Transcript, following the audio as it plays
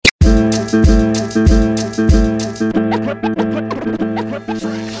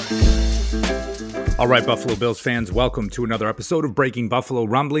right, Buffalo Bills fans, welcome to another episode of Breaking Buffalo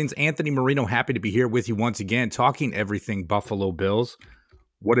Rumblings. Anthony Marino, happy to be here with you once again, talking everything Buffalo Bills.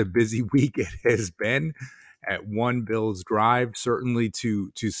 What a busy week it has been at One Bills Drive, certainly to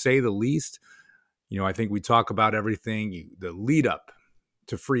say the least. You know, I think we talk about everything, the lead up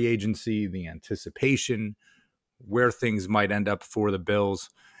to free agency, the anticipation, where things might end up for the Bills.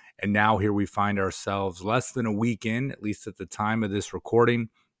 And now here we find ourselves less than a week in, at least at the time of this recording,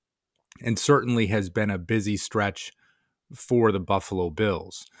 and certainly has been a busy stretch for the Buffalo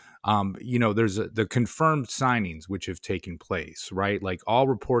Bills. There's the confirmed signings which have taken place, right? Like all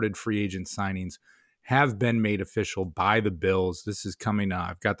reported free agent signings have been made official by the Bills. This is coming.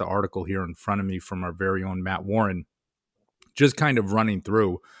 I've got the article here in front of me from our very own Matt Warren, just kind of running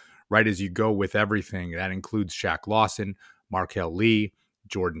through right as you go with everything. That includes Shaq Lawson, Markel Lee,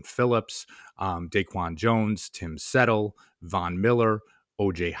 Jordan Phillips, Daquan Jones, Tim Settle, Von Miller,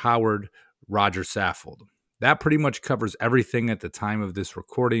 O.J. Howard, Roger Saffold. That pretty much covers everything at the time of this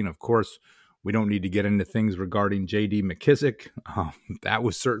recording. Of course, we don't need to get into things regarding J.D. McKissic. That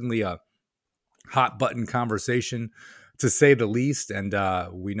was certainly a hot button conversation, to say the least. And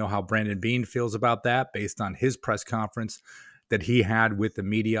we know how Brandon Beane feels about that based on his press conference that he had with the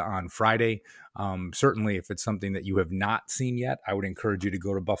media on Friday. Certainly, if it's something that you have not seen yet, I would encourage you to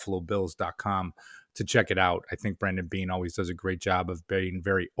go to buffalobills.com to check it out. I think Brandon Beane always does a great job of being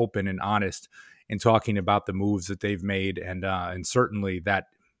very open and honest in talking about the moves that they've made. And certainly that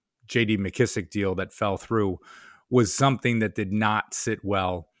J.D. McKissic deal that fell through was something that did not sit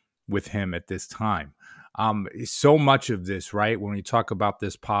well with him at this time. So much of this, right, when we talk about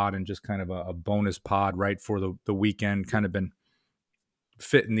this pod and just kind of a bonus pod, right, for the weekend, kind of been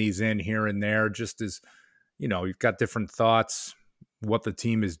fitting these in here and there, just as, you know, you've got different thoughts, what the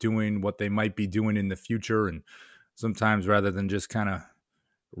team is doing, what they might be doing in the future. And sometimes rather than just kind of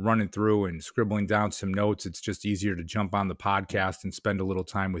running through and scribbling down some notes, it's just easier to jump on the podcast and spend a little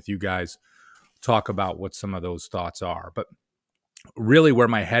time with you guys, talk about what some of those thoughts are. But really where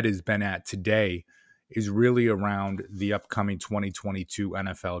my head has been at today is really around the upcoming 2022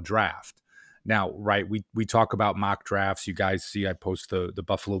 NFL draft. Now, right, we talk about mock drafts. You guys see I post the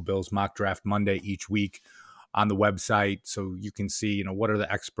Buffalo Bills mock draft Monday each week on the website, so you can see, you know, what are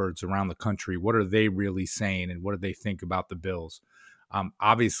the experts around the country, what are they really saying, and what do they think about the Bills.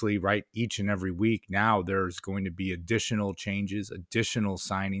 Obviously, right, each and every week now there's going to be additional changes, additional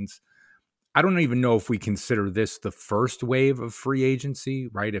signings. I don't even know if we consider this the first wave of free agency,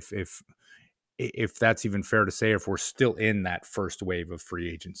 right? If that's even fair to say, if we're still in that first wave of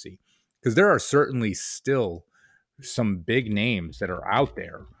free agency, because there are certainly still some big names that are out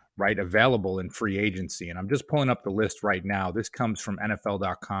there, right, available in free agency. And I'm just pulling up the list right now. This comes from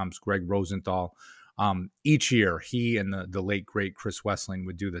NFL.com's Greg Rosenthal. Each year, he and the late, great Chris Wessling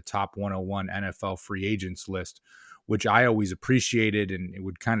would do the top 101 NFL free agents list, which I always appreciated, and it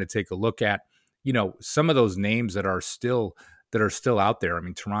would kind of take a look at, you know, some of those names that are still out there. I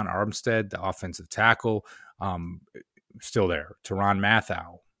mean, Teron Armstead, the offensive tackle, still there. Teron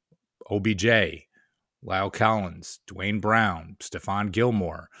Mathau, OBJ, Lyle Collins, Dwayne Brown, Stephon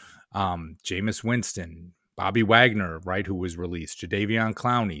Gilmore, Jameis Winston, Bobby Wagner, right, who was released, Jadeveon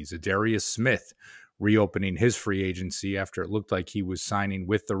Clowney, Zadarius Smith, reopening his free agency after it looked like he was signing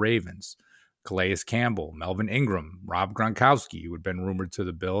with the Ravens. Calais Campbell, Melvin Ingram, Rob Gronkowski, who had been rumored to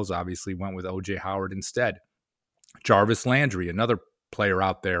the Bills, obviously went with O.J. Howard instead. Jarvis Landry, another player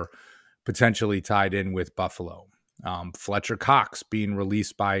out there potentially tied in with Buffalo. Fletcher Cox being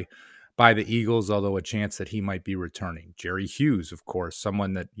released by the Eagles, although a chance that he might be returning. Jerry Hughes, of course,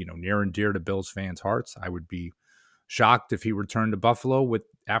 someone that, you know, near and dear to Bills fans' hearts. I would be shocked if he returned to Buffalo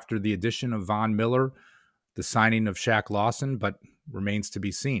after the addition of Von Miller, the signing of Shaq Lawson, but remains to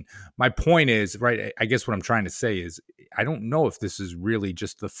be seen. My point is, right, I guess what I'm trying to say is I don't know if this is really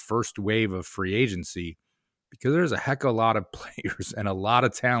just the first wave of free agency, because there's a heck of a lot of players and a lot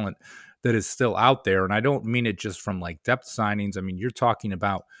of talent that is still out there. And I don't mean it just from like depth signings. I mean, you're talking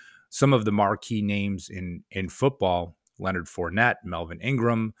about some of the marquee names in football: Leonard Fournette, Melvin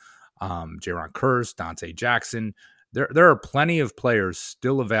Ingram, Jaron Kearse, Dante Jackson. There are plenty of players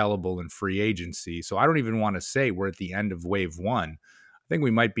still available in free agency. So I don't even want to say we're at the end of wave one. I think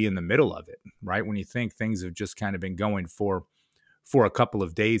we might be in the middle of it, right? When you think things have just kind of been going for a couple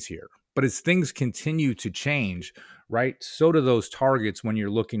of days here. But as things continue to change, right, so do those targets when you're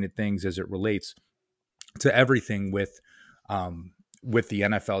looking at things as it relates to everything with the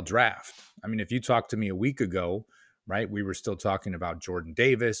NFL draft. I mean, if you talked to me a week ago, right, we were still talking about Jordan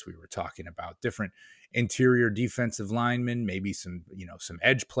Davis. We were talking about different interior defensive linemen, maybe some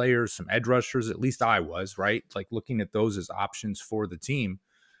edge players, some edge rushers. At least I was, right, like looking at those as options for the team.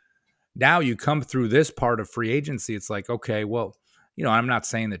 Now you come through this part of free agency, it's like, okay, well, I'm not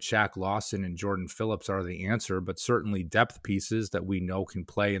saying that Shaq Lawson and Jordan Phillips are the answer, but certainly depth pieces that we know can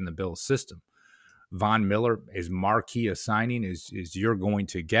play in the Bills system. Von Miller is marquee a signing is you're going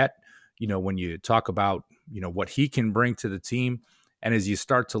to get, when you talk about, what he can bring to the team. And as you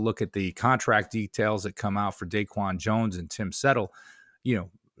start to look at the contract details that come out for Daquan Jones and Tim Settle,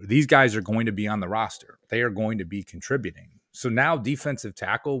 these guys are going to be on the roster. They are going to be contributing. So now defensive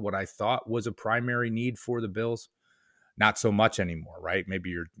tackle, what I thought was a primary need for the Bills, not so much anymore, right? Maybe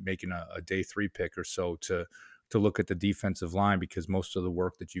you're making a day 3 pick or so to look at the defensive line because most of the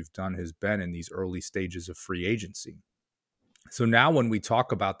work that you've done has been in these early stages of free agency. So now when we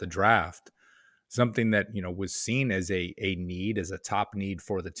talk about the draft, something that, was seen as a need, as a top need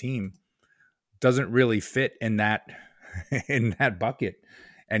for the team, doesn't really fit in that in that bucket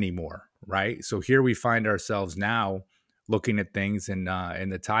anymore, right? So here we find ourselves now looking at things, and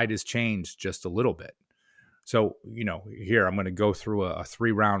the tide has changed just a little bit. So, here I'm going to go through a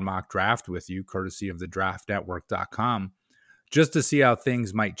 3-round mock draft with you, courtesy of the draftnetwork.com, just to see how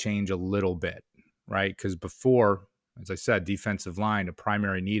things might change a little bit, right? Because before, as I said, defensive line, a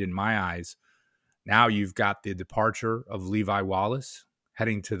primary need in my eyes. Now you've got the departure of Levi Wallace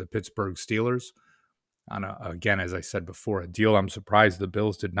heading to the Pittsburgh Steelers on, again, as I said before, a deal I'm surprised the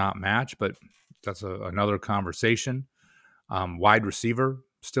Bills did not match, but that's another conversation. Wide receiver,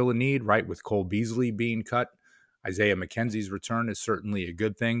 still a need, right? With Cole Beasley being cut. Isaiah McKenzie's return is certainly a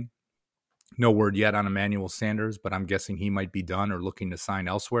good thing. No word yet on Emmanuel Sanders, but I'm guessing he might be done or looking to sign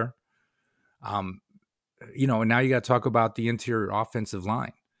elsewhere. And now you got to talk about the interior offensive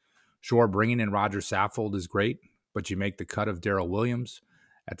line. Sure, bringing in Roger Saffold is great, but you make the cut of Darrell Williams.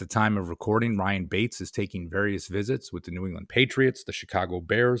 At the time of recording, Ryan Bates is taking various visits with the New England Patriots, the Chicago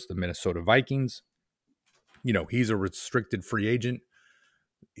Bears, the Minnesota Vikings. He's a restricted free agent.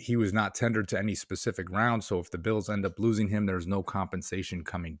 He was not tendered to any specific round, so if the Bills end up losing him, there's no compensation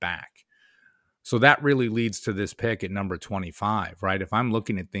coming back. So that really leads to this pick at number 25, right? If I'm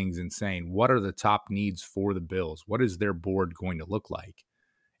looking at things and saying, what are the top needs for the Bills? What is their board going to look like?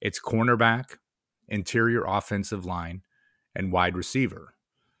 It's cornerback, interior offensive line, and wide receiver.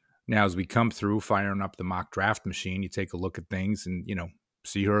 Now, as we come through firing up the mock draft machine, you take a look at things and,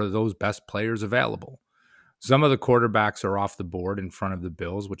 see who are those best players available. Some of the quarterbacks are off the board in front of the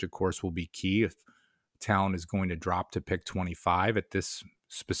Bills, which of course will be key if talent is going to drop to pick 25. At this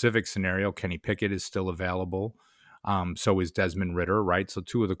specific scenario, Kenny Pickett is still available. So is Desmond Ridder, right? So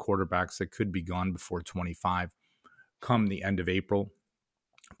 2 of the quarterbacks that could be gone before 25 come the end of April.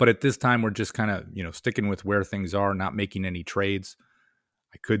 But at this time, we're just kind of, sticking with where things are, not making any trades.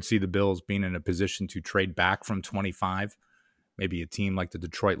 I could see the Bills being in a position to trade back from 25. Maybe a team like the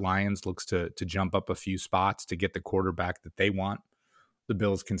Detroit Lions looks to jump up a few spots to get the quarterback that they want. The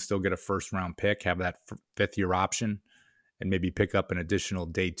Bills can still get a first-round pick, have that fifth-year option, and maybe pick up an additional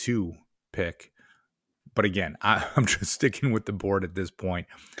day 2 pick. But again, I'm just sticking with the board at this point.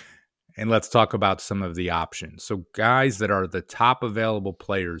 And let's talk about some of the options. So guys that are the top available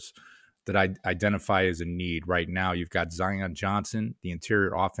players that I identify as a need right now, you've got Zion Johnson, the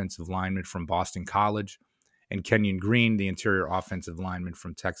interior offensive lineman from Boston College, and Kenyon Green, the interior offensive lineman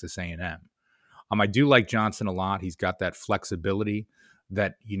from Texas A&M. I do like Johnson a lot. He's got that flexibility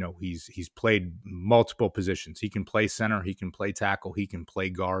that, he's played multiple positions. He can play center, he can play tackle, he can play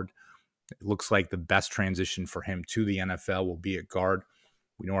guard. It looks like the best transition for him to the NFL will be at guard.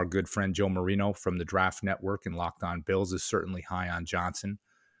 We know our good friend Joe Marino from the Draft Network and Locked On Bills is certainly high on Johnson.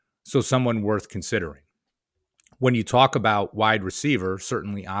 So someone worth considering. When you talk about wide receiver,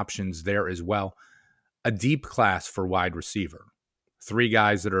 certainly options there as well. A deep class for wide receiver. 3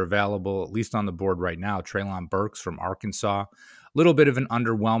 guys that are available, at least on the board right now. Treylon Burks from Arkansas. A little bit of an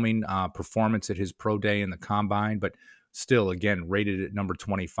underwhelming performance at his pro day in the combine, but still, again, rated at number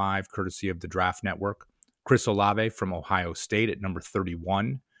 25, courtesy of the Draft Network. Chris Olave from Ohio State at number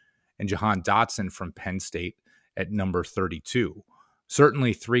 31, and Jahan Dotson from Penn State at number 32.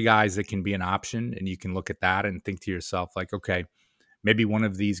 Certainly 3 guys that can be an option, and you can look at that and think to yourself, like, okay, maybe one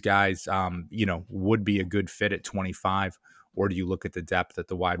of these guys, would be a good fit at 25, or do you look at the depth at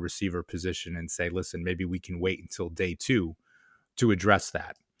the wide receiver position and say, listen, maybe we can wait until day 2 to address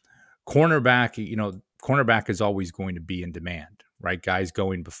that. Cornerback, cornerback is always going to be in demand, right? Guys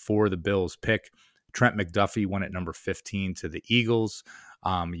going before the Bills pick. Trent McDuffie went at number 15 to the Eagles.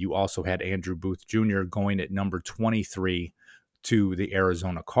 You also had Andrew Booth Jr. going at number 23 to the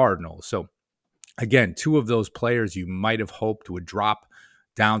Arizona Cardinals. So again, 2 of those players you might have hoped would drop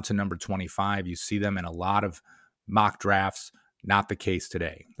down to number 25. You see them in a lot of mock drafts. Not the case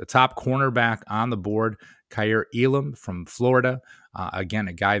today. The top cornerback on the board, Kaiir Elam from Florida. Again,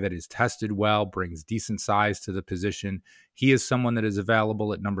 a guy that is tested well, brings decent size to the position. He is someone that is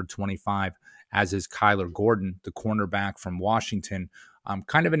available at number 25, as is Kyler Gordon, the cornerback from Washington.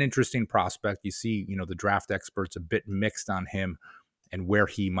 Kind of an interesting prospect. You see, the draft experts a bit mixed on him and where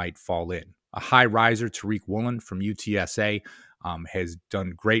he might fall in. A high riser, Tariq Woolen from UTSA, has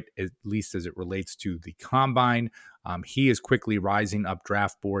done great, at least as it relates to the combine. He is quickly rising up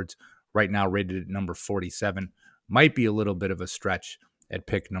draft boards, right now rated at number 47. Might be a little bit of a stretch at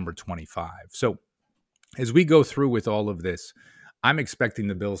pick number 25. So as we go through with all of this, I'm expecting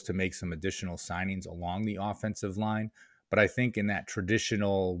the Bills to make some additional signings along the offensive line. But I think in that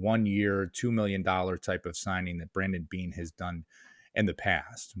traditional 1 year, $2 million type of signing that Brandon Beane has done in the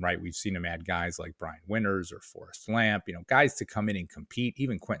past, right? We've seen him add guys like Brian Winters or Forrest Lamp, guys to come in and compete,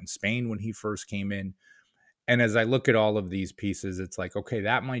 even Quentin Spain when he first came in. And as I look at all of these pieces, it's like, okay,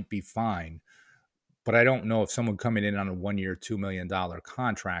 that might be fine. But I don't know if someone coming in on a 1 year, $2 million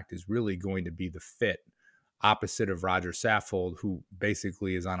contract is really going to be the fit opposite of Roger Saffold, who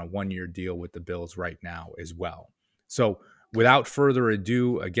basically is on a 1 year deal with the Bills right now as well. So without further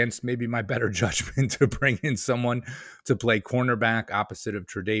ado, against maybe my better judgment to bring in someone to play cornerback opposite of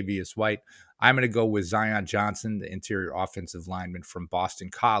Tre'Davious White, I'm going to go with Zion Johnson, the interior offensive lineman from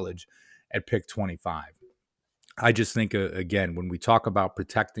Boston College, at pick 25. I just think, again, when we talk about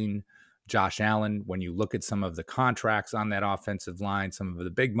protecting Josh Allen, when you look at some of the contracts on that offensive line, some of the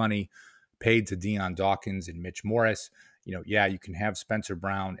big money paid to Deion Dawkins and Mitch Morris, you can have Spencer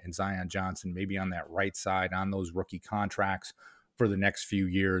Brown and Zion Johnson maybe on that right side on those rookie contracts for the next few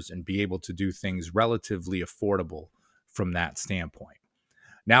years and be able to do things relatively affordable from that standpoint.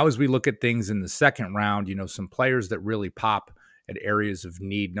 Now, as we look at things in the second round, some players that really pop at areas of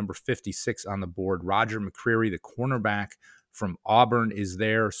need. Number 56 on the board, Roger McCreary, the cornerback from Auburn, is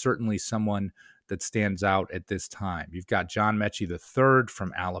there. Certainly someone that stands out at this time. You've got John Mechie III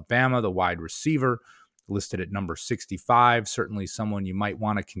from Alabama, the wide receiver, listed at number 65. Certainly someone you might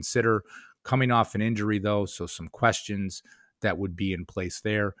want to consider coming off an injury, though, so some questions that would be in place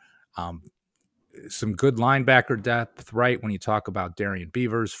there. Some good linebacker depth, right? When you talk about Darian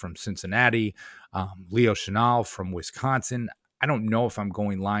Beavers from Cincinnati, Leo Chenal from Wisconsin. I don't know if I'm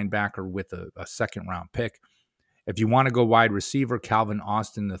going linebacker with a second round pick. If you want to go wide receiver, Calvin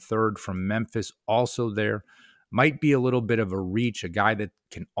Austin III from Memphis, also there. Might be a little bit of a reach, a guy that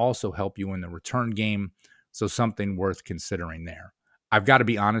can also help you in the return game. So something worth considering there. I've got to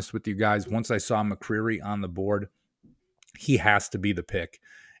be honest with you guys. Once I saw McCreary on the board, he has to be the pick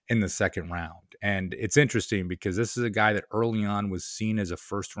in the second round. And it's interesting because this is a guy that early on was seen as a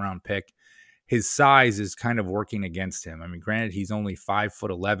first round pick. His size is kind of working against him. I mean, granted, he's only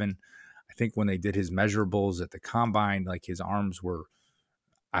 5'11". I think when they did his measurables at the combine, like his arms were,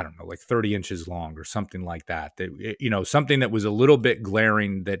 I don't know, like 30 inches long or something like that. Something that was a little bit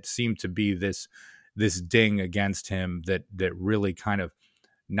glaring that seemed to be this ding against him that really kind of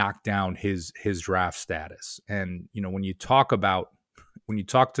knocked down his draft status. And, when you talk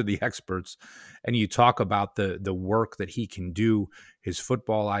to the experts and you talk about the work that he can do, his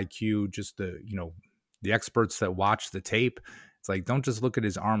football IQ, just the experts that watch the tape, it's like, don't just look at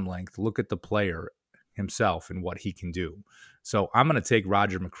his arm length, look at the player himself and what he can do. So I'm going to take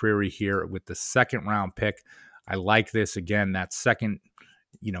Roger McCreary here with the second round pick. I like this. Again, that second,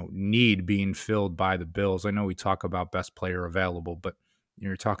 need being filled by the Bills. I know we talk about best player available, but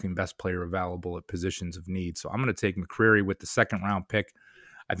you're talking best player available at positions of need. So I'm going to take McCreary with the second round pick.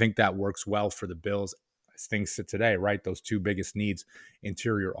 I think that works well for the Bills as things sit today, right? Those two biggest needs,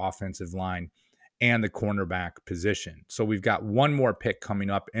 interior offensive line and the cornerback position. So we've got one more pick coming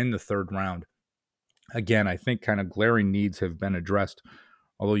up in the third round. Again, I think kind of glaring needs have been addressed,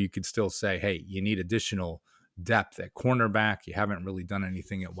 although you could still say, hey, you need additional depth at cornerback. You haven't really done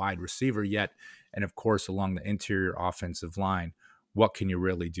anything at wide receiver yet. And of course, along the interior offensive line, what can you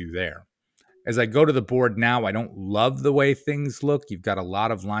really do there? As I go to the board now, I don't love the way things look. You've got a lot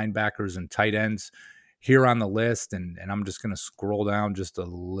of linebackers and tight ends here on the list, and I'm just going to scroll down just a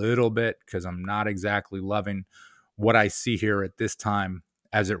little bit because I'm not exactly loving what I see here at this time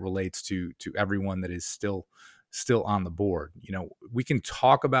as it relates to everyone that is still on the board. We can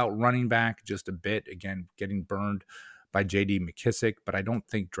talk about running back just a bit, again, getting burned by J.D. McKissic, but I don't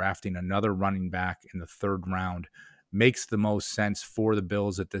think drafting another running back in the third round makes the most sense for the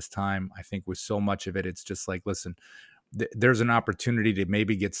Bills at this time. I think with so much of it, it's just like, listen, there's an opportunity to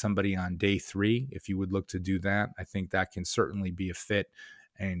maybe get somebody on day 3 if you would look to do that. I think that can certainly be a fit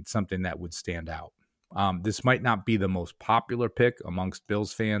and something that would stand out. This might not be the most popular pick amongst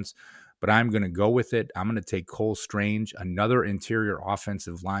Bills fans, but I'm going to go with it. I'm going to take Cole Strange, another interior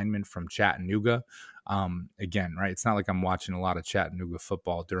offensive lineman from Chattanooga. Again, right, it's not like I'm watching a lot of Chattanooga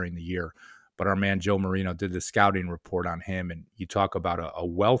football during the year, but our man Joe Marino did the scouting report on him, and you talk about a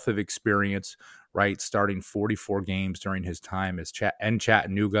wealth of experience, right, starting 44 games during his time as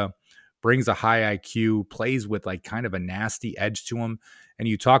Chattanooga, brings a high IQ, plays with like kind of a nasty edge to him. And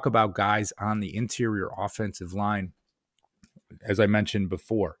you talk about guys on the interior offensive line, as I mentioned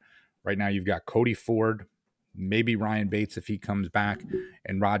before. Right now, you've got Cody Ford, maybe Ryan Bates if he comes back,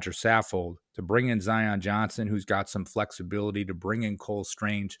 and Roger Saffold. To bring in Zion Johnson, who's got some flexibility, to bring in Cole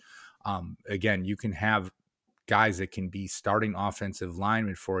Strange. Again, you can have guys that can be starting offensive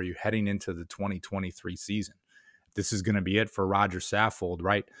linemen for you heading into the 2023 season. This is going to be it for Roger Saffold,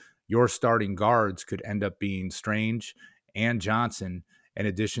 right? Your starting guards could end up being Strange and Johnson, in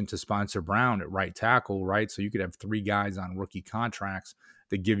addition to Spencer Brown at right tackle, right? So you could have 3 guys on rookie contracts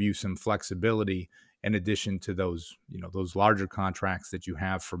that give you some flexibility in addition to those, those larger contracts that you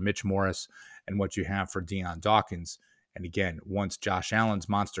have for Mitch Morris and what you have for Deion Dawkins. And again, once Josh Allen's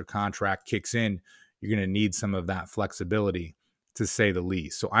monster contract kicks in, you're going to need some of that flexibility, to say the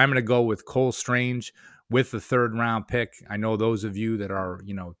least. So I'm going to go with Cole Strange with the 3rd round pick. I know those of you that are,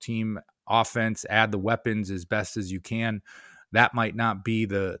 team offense, add the weapons as best as you can. That might not be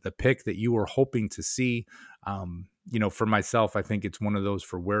the pick that you were hoping to see. For myself, I think it's one of those,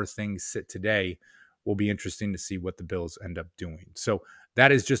 for where things sit today, will be interesting to see what the Bills end up doing. So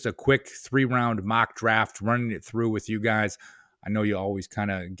that is just a quick 3-round mock draft, running it through with you guys. I know you always kind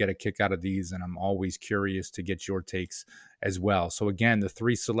of get a kick out of these, and I'm always curious to get your takes as well. So again, the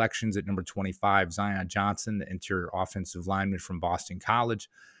 3 selections at number 25, Zion Johnson, the interior offensive lineman from Boston College.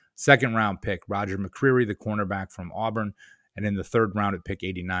 2nd round pick, Roger McCreary, the cornerback from Auburn. And in the 3rd round at pick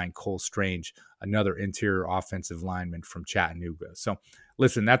 89, Cole Strange, another interior offensive lineman from Chattanooga. So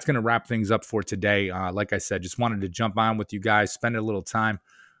listen, that's going to wrap things up for today. Like I said, just wanted to jump on with you guys, spend a little time,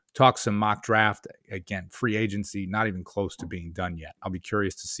 talk some mock draft. Again, free agency, not even close to being done yet. I'll be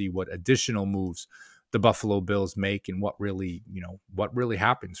curious to see what additional moves the Buffalo Bills make, and what really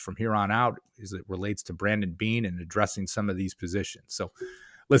happens from here on out as it relates to Brandon Beane and addressing some of these positions. So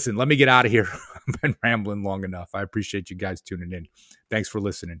listen, let me get out of here. I've been rambling long enough. I appreciate you guys tuning in. Thanks for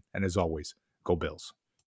listening. And as always, go Bills.